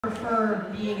Prefer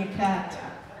being a cat.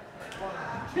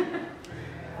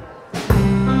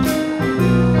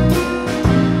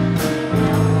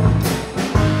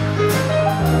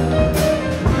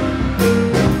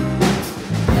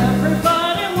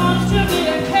 Everybody wants to be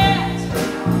a cat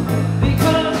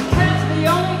because a cat's the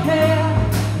only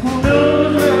cat who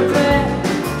knows where it's at.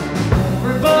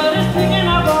 Everybody's picking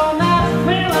up on that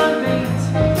feline beat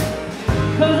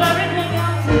because everything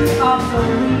else is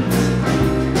obsolete.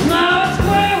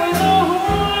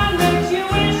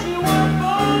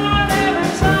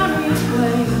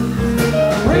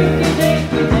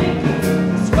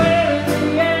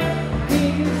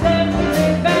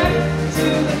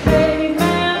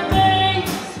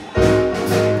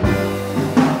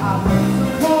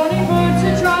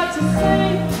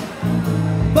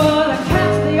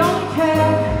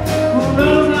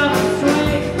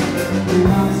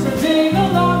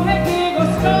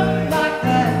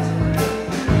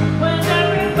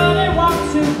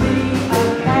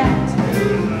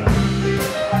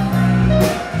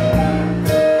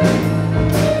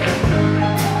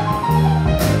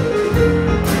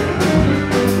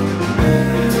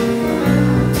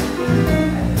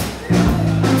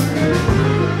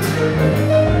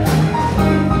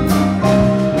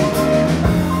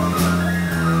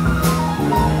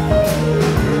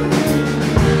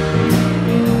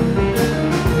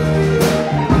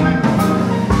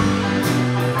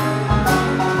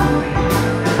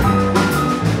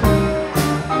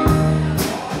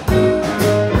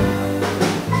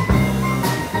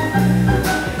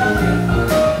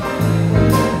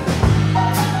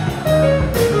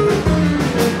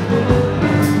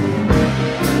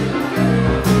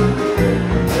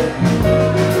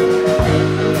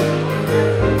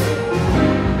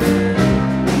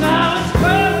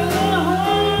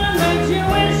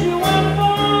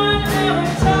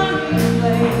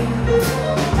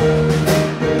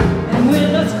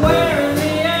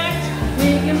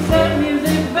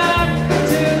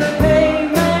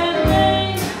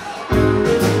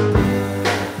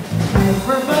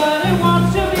 Everybody wants